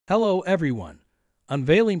Hello everyone.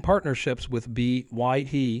 Unveiling partnerships with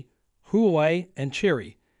BYD, Huawei, and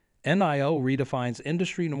Chery. NIO redefines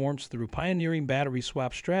industry norms through pioneering battery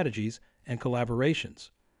swap strategies and collaborations.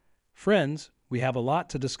 Friends, we have a lot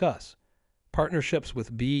to discuss. Partnerships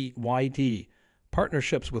with BYD,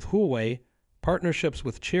 partnerships with Huawei, partnerships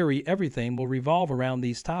with Chery, everything will revolve around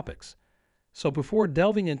these topics. So before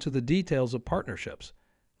delving into the details of partnerships,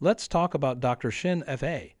 let's talk about Dr. Shin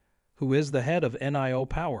FAI, who is the head of NIO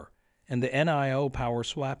Power and the NIO Power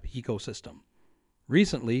Swap ecosystem.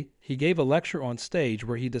 Recently, he gave a lecture on stage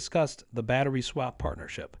where he discussed the battery swap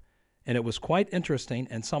partnership, and it was quite interesting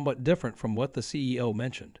and somewhat different from what the CEO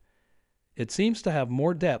mentioned. It seems to have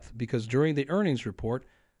more depth because during the earnings report,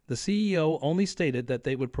 the CEO only stated that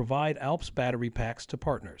they would provide Alps battery packs to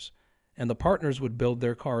partners, and the partners would build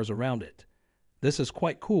their cars around it. This is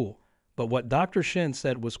quite cool, but what Dr. Shin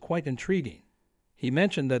said was quite intriguing. He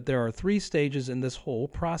mentioned that there are 3 stages in this whole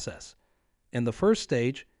process. In the first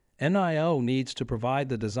stage, NIO needs to provide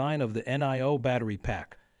the design of the NIO battery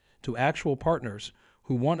pack to actual partners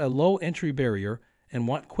who want a low entry barrier and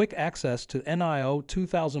want quick access to NIO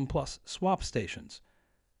 2000 plus swap stations.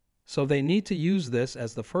 So they need to use this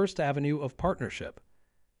as the first avenue of partnership.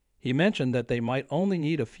 He mentioned that they might only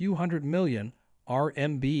need a few hundred million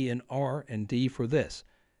RMB in R&D for this,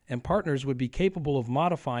 and partners would be capable of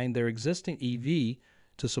modifying their existing EV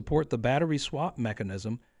to support the battery swap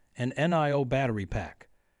mechanism and NIO battery pack.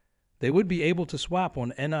 They would be able to swap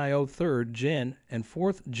on NIO 3rd Gen and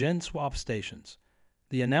 4th Gen swap stations.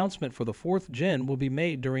 The announcement for the 4th Gen will be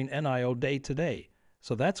made during NIO Day today,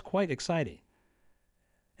 so that's quite exciting.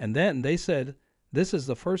 And then they said this is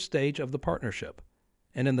the first stage of the partnership.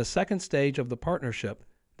 And in the second stage of the partnership,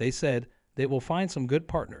 they said they will find some good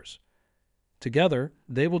partners. Together,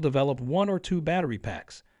 they will develop 1 or 2 battery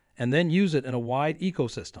packs and then use it in a wide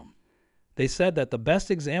ecosystem. They said that the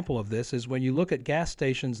best example of this is when you look at gas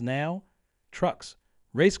stations now, trucks,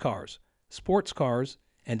 race cars, sports cars,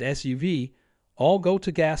 and SUV all go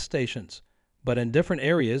to gas stations, but in different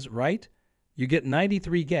areas, right? You get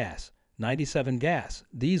 93 gas, 97 gas,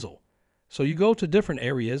 diesel. So you go to different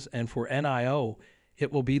areas, and for NIO,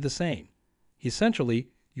 it will be the same. Essentially,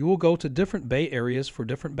 you will go to different bay areas for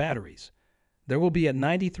different batteries. There will be a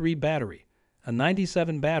 93 battery, a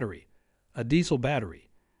 97 battery, a diesel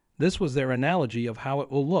battery. This was their analogy of how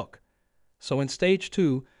it will look. So in stage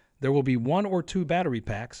 2, there will be 1 or 2 battery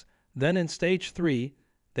packs. Then in stage 3,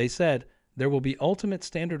 they said there will be ultimate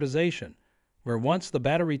standardization, where once the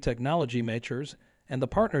battery technology matures and the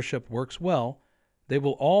partnership works well, they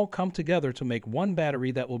will all come together to make one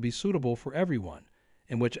battery that will be suitable for everyone,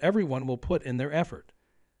 in which everyone will put in their effort.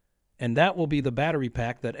 And that will be the battery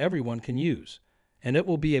pack that everyone can use, and it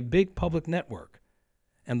will be a big public network.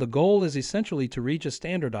 And the goal is essentially to reach a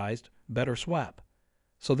standardized, better swap.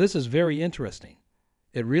 So this is very interesting.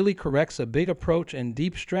 It really corrects a big approach and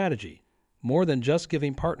deep strategy, more than just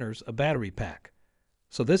giving partners a battery pack.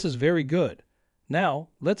 So this is very good. Now,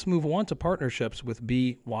 let's move on to partnerships with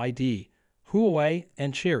BYD, Huawei,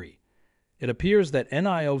 and Chery. It appears that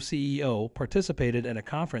NIO CEO participated in a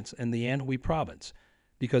conference in the Anhui province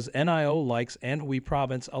because NIO likes Anhui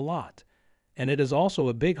province a lot, and it is also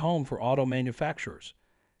a big home for auto manufacturers.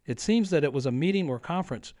 It seems that it was a meeting or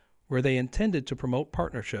conference where they intended to promote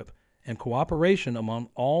partnership and cooperation among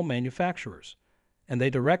all manufacturers, and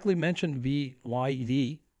they directly mentioned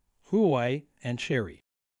BYD, Huawei, and Chery.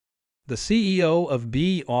 The CEO of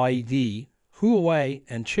BYD, Huawei,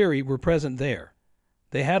 and Chery were present there.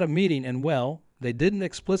 They had a meeting and well, they didn't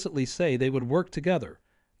explicitly say they would work together,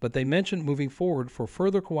 but they mentioned moving forward for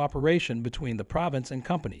further cooperation between the province and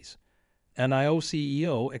companies. NIO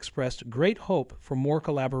CEO expressed great hope for more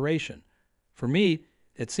collaboration. For me,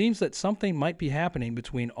 it seems that something might be happening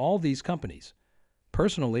between all these companies.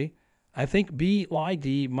 Personally, I think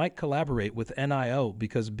BYD might collaborate with NIO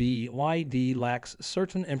because BYD lacks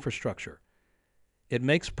certain infrastructure. It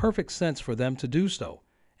makes perfect sense for them to do so,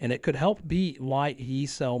 and it could help BYD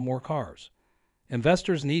sell more cars.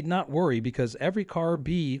 Investors need not worry because every car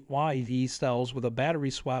BYD sells with a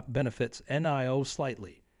battery swap benefits NIO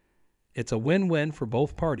slightly. It's a win-win for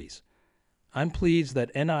both parties. I'm pleased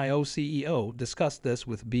that NIO CEO discussed this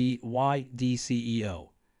with BYD CEO.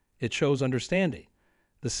 It shows understanding.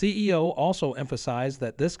 The CEO also emphasized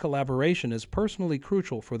that this collaboration is personally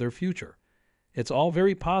crucial for their future. It's all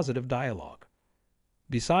very positive dialogue.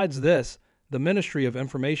 Besides this, the Ministry of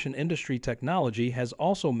Information Industry Technology has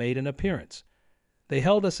also made an appearance. They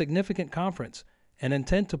held a significant conference and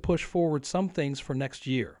intend to push forward some things for next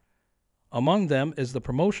year. Among them is the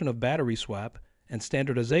promotion of battery swap and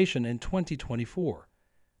standardization in 2024.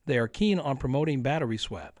 They are keen on promoting battery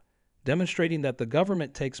swap. demonstrating that the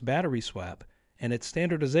government takes battery swap and its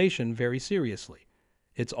standardization very seriously.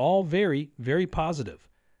 It's all very, very positive.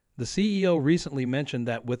 The CEO recently mentioned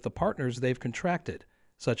that with the partners they've contracted,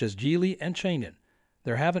 such as Geely and Changan,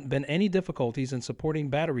 there haven't been any difficulties in supporting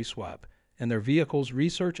battery swap in their vehicles'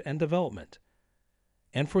 research and development.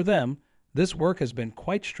 And for them, this work has been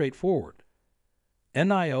quite straightforward.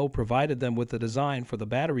 NIO provided them with the design for the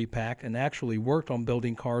battery pack and actually worked on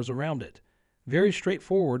building cars around it. Very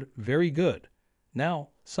straightforward, very good. Now,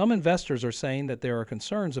 some investors are saying that there are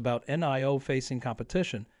concerns about NIO facing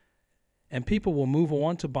competition, and people will move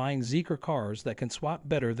on to buying Zeekr cars that can swap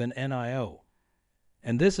better than NIO.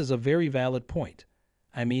 And this is a very valid point.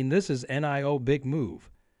 I mean, this is NIO big move.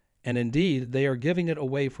 And indeed, they are giving it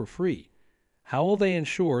away for free. How will they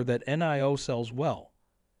ensure that NIO sells well?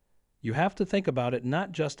 You have to think about it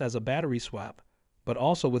not just as a battery swap, but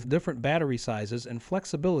also with different battery sizes and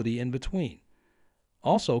flexibility in between.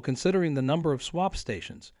 Also considering the number of swap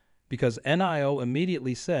stations, because NIO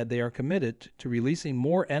immediately said they are committed to releasing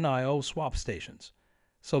more NIO swap stations.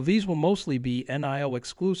 So these will mostly be NIO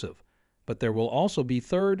exclusive, but there will also be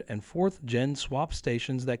third and fourth gen swap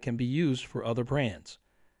stations that can be used for other brands.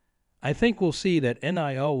 I think we'll see that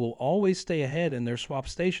NIO will always stay ahead in their swap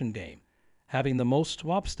station game, having the most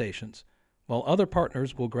swap stations, while other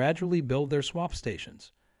partners will gradually build their swap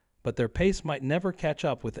stations, but their pace might never catch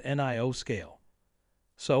up with NIO scale.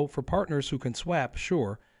 So for partners who can swap,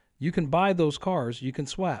 sure, you can buy those cars you can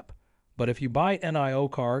swap, but if you buy NIO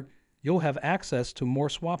car, you'll have access to more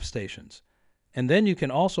swap stations, and then you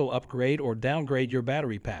can also upgrade or downgrade your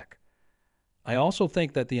battery pack. I also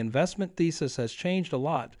think that the investment thesis has changed a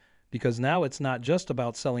lot because now it's not just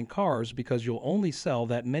about selling cars because you'll only sell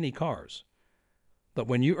that many cars. But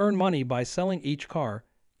when you earn money by selling each car,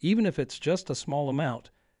 even if it's just a small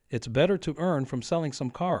amount, it's better to earn from selling some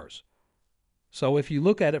cars. So if you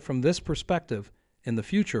look at it from this perspective, in the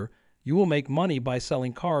future, you will make money by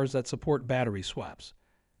selling cars that support battery swaps.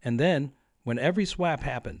 And then, when every swap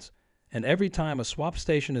happens, and every time a swap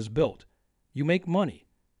station is built, you make money.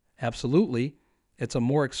 Absolutely, it's a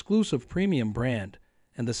more exclusive premium brand,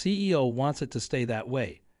 and the CEO wants it to stay that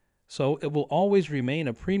way. So it will always remain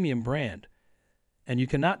a premium brand, and you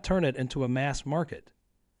cannot turn it into a mass market.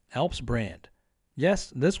 Alps brand.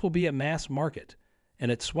 Yes, this will be a mass market,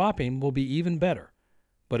 and its swapping will be even better,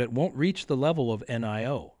 but it won't reach the level of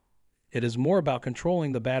NIO. It is more about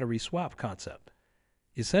controlling the battery swap concept.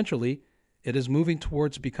 Essentially, it is moving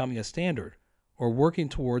towards becoming a standard, or working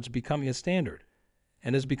towards becoming a standard,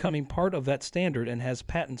 and is becoming part of that standard and has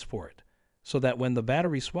patents for it, so that when the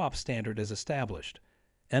battery swap standard is established,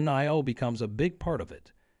 NIO becomes a big part of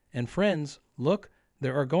it. And friends, look,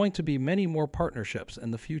 there are going to be many more partnerships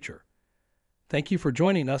in the future. Thank you for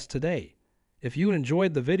joining us today. If you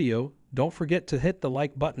enjoyed the video, don't forget to hit the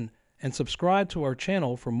like button and subscribe to our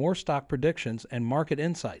channel for more stock predictions and market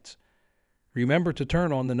insights. Remember to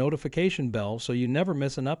turn on the notification bell so you never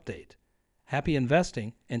miss an update. Happy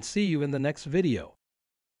investing, and see you in the next video.